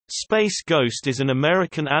Space Ghost is an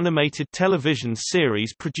American animated television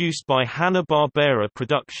series produced by Hanna-Barbera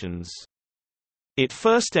Productions. It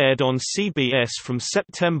first aired on CBS from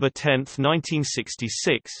September 10,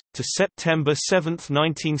 1966, to September 7,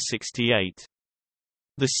 1968.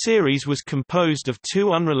 The series was composed of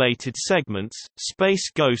two unrelated segments,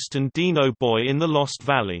 Space Ghost and Dino Boy in the Lost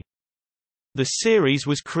Valley. The series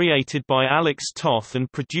was created by Alex Toth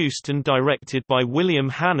and produced and directed by William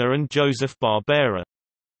Hanna and Joseph Barbera.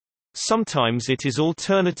 Sometimes it is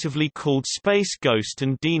alternatively called Space Ghost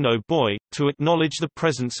and Dino Boy, to acknowledge the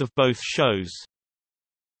presence of both shows.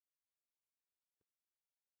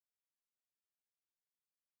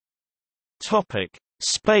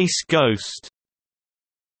 Space Ghost.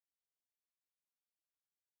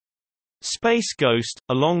 Space Ghost,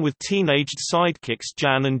 along with teenaged sidekicks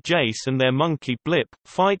Jan and Jace and their monkey Blip,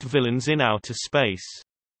 fight villains in outer space.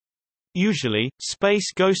 Usually,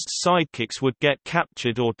 Space Ghost's sidekicks would get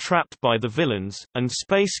captured or trapped by the villains, and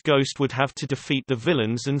Space Ghost would have to defeat the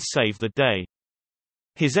villains and save the day.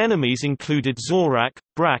 His enemies included Zorak,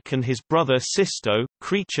 Brak and his brother Sisto,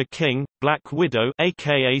 Creature King, Black Widow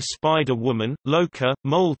aka Spider-Woman, Loka,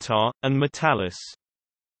 Moltar, and Metalis.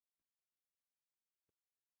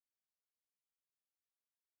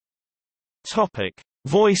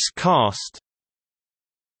 Voice cast.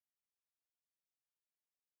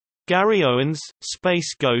 Gary Owens,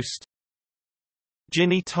 Space Ghost.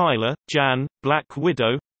 Ginny Tyler, Jan, Black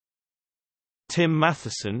Widow. Tim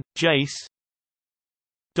Matheson, Jace.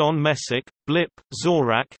 Don Messick, Blip,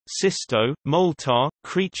 Zorak, Sisto, Moltar,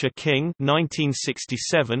 Creature King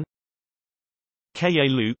 1967. K.A.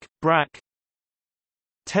 Luke, Brak.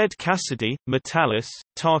 Ted Cassidy, Metalis,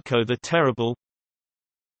 Tarko the Terrible.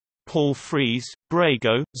 Paul Frees,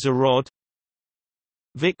 Brago, Zorod.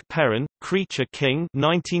 Vic Perrin, Creature King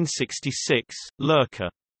 1966, Lurker.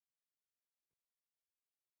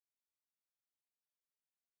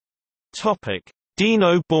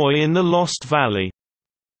 Dino Boy in the Lost Valley.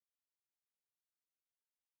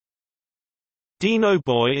 Dino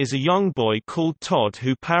Boy is a young boy called Todd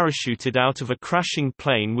who parachuted out of a crashing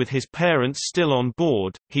plane with his parents still on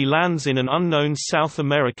board. He lands in an unknown South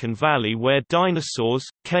American valley where dinosaurs,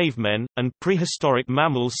 cavemen, and prehistoric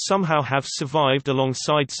mammals somehow have survived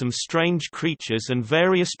alongside some strange creatures and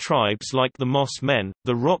various tribes like the Moss Men,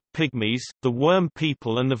 the Rock Pygmies, the Worm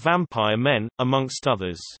People and the Vampire Men, amongst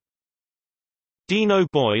others. Dino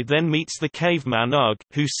Boy then meets the caveman Ugg,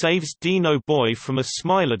 who saves Dino Boy from a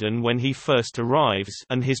Smilodon when he first arrives,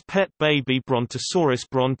 and his pet baby Brontosaurus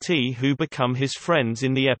Bronte, who become his friends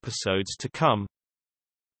in the episodes to come.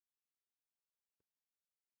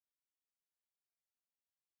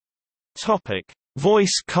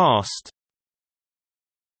 Voice cast.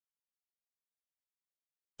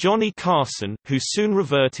 Johnny Carson, who soon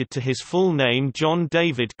reverted to his full name John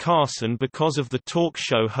David Carson because of the talk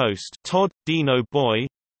show host Todd, Dino Boy.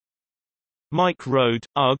 Mike Road,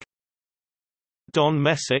 Ugg. Don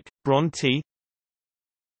Messick, Bronte.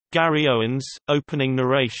 Gary Owens, opening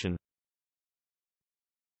narration.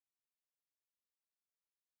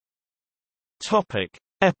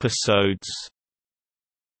 Episodes.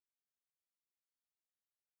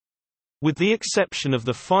 With the exception of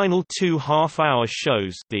the final two half-hour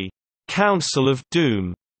shows, the Council of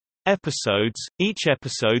Doom episodes, each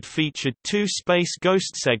episode featured two Space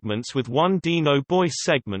Ghost segments with one Dino Boy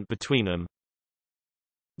segment between them.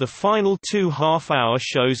 The final two half-hour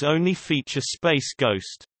shows only feature Space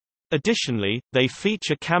Ghost. Additionally, they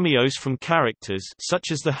feature cameos from characters such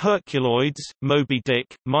as the Herculoids, Moby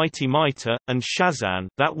Dick, Mighty Mighter, and Shazam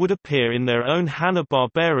that would appear in their own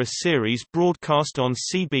Hanna-Barbera series broadcast on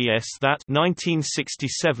CBS that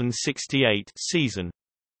 1967-68 season.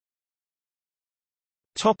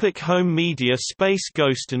 Home media. Space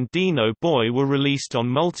Ghost and Dino Boy were released on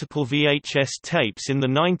multiple VHS tapes in the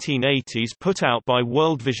 1980s put out by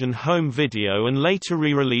Worldvision Home Video and later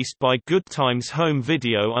re-released by Good Times Home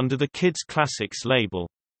Video under the Kids Classics label.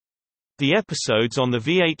 The episodes on the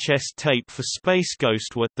VHS tape for Space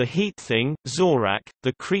Ghost were The Heat Thing, Zorak,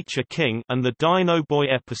 The Creature King, and the Dino Boy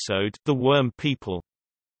episode, The Worm People.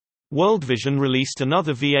 Worldvision released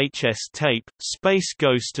another VHS tape, Space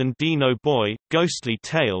Ghost and Dino Boy, Ghostly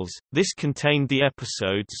Tales. This contained the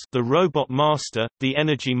episodes The Robot Master, The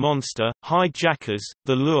Energy Monster, Hijackers,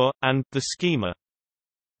 The Lure, and The Schemer.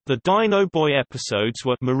 The Dino Boy episodes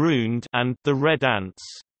were Marooned and The Red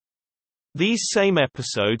Ants. These same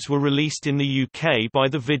episodes were released in the UK by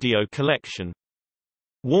the Video Collection.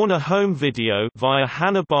 Warner Home Video via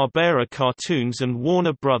Hanna-Barbera Cartoons and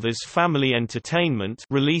Warner Brothers Family Entertainment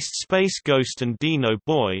released Space Ghost and Dino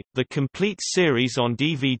Boy, the complete series on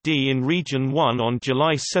DVD in Region 1 on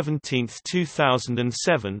July 17,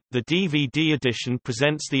 2007. The DVD edition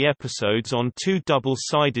presents the episodes on two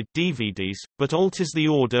double-sided DVDs, but alters the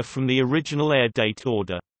order from the original air date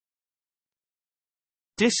order.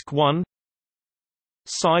 Disc 1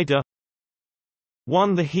 Cider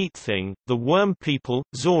 1 The Heat Thing, The Worm People,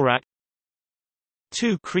 Zorak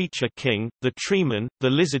 2 Creature King, The Treeman, The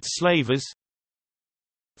Lizard Slavers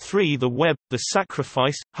 3 The Web, The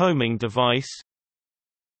Sacrifice, Homing Device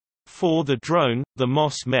 4 The Drone, The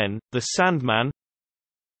Moss Men, The Sandman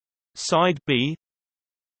Side B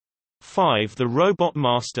 5 The Robot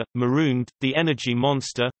Master, Marooned, The Energy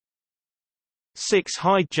Monster 6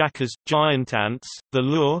 Hijackers, Giant Ants, The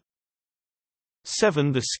Lure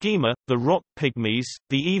 7 The Schemer, The Rock Pygmies,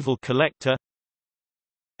 The Evil Collector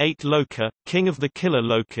 8 Loka, King of the Killer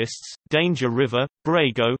Locusts, Danger River,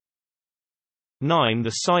 Brago 9 The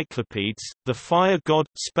Cyclopedes, The Fire God,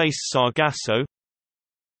 Space Sargasso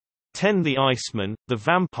 10 The Iceman, The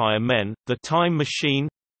Vampire Men, The Time Machine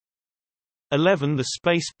 11 The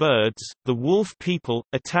Space Birds, The Wolf People,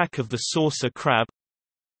 Attack of the Saucer Crab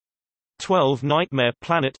 12 Nightmare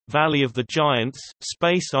Planet, Valley of the Giants,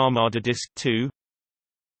 Space Armada Disc 2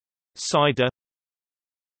 Cider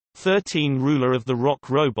 13 Ruler of the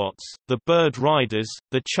Rock Robots, The Bird Riders,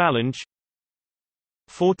 The Challenge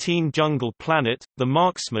 14 Jungle Planet, The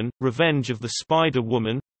Marksman, Revenge of the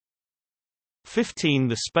Spider-Woman 15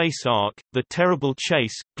 The Space Ark, The Terrible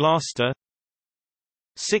Chase, Glaster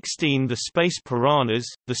 16 The Space Piranhas,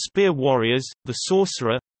 The Spear Warriors, The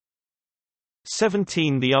Sorcerer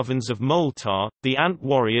 17 The Ovens of Moltar, The Ant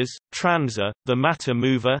Warriors, Transer, The Matter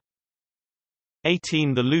Mover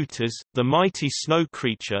 18 The Looters, The Mighty Snow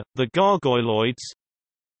Creature, The Gargoyloids.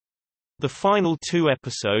 The final two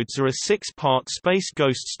episodes are a six-part space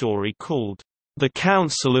ghost story called The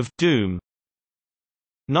Council of Doom.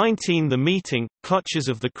 19 The Meeting, Clutches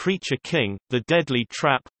of the Creature King, The Deadly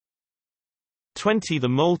Trap 20 The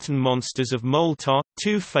Molten Monsters of Moltar,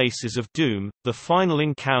 Two Faces of Doom, The Final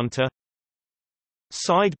Encounter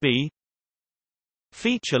Side B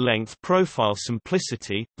Feature-length profile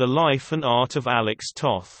Simplicity, The Life and Art of Alex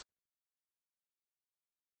Toth.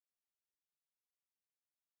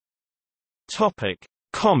 Topic: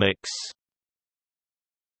 Comics.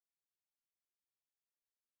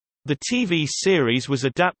 The TV series was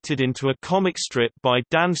adapted into a comic strip by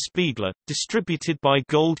Dan Spiegler, distributed by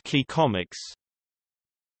Gold Key Comics.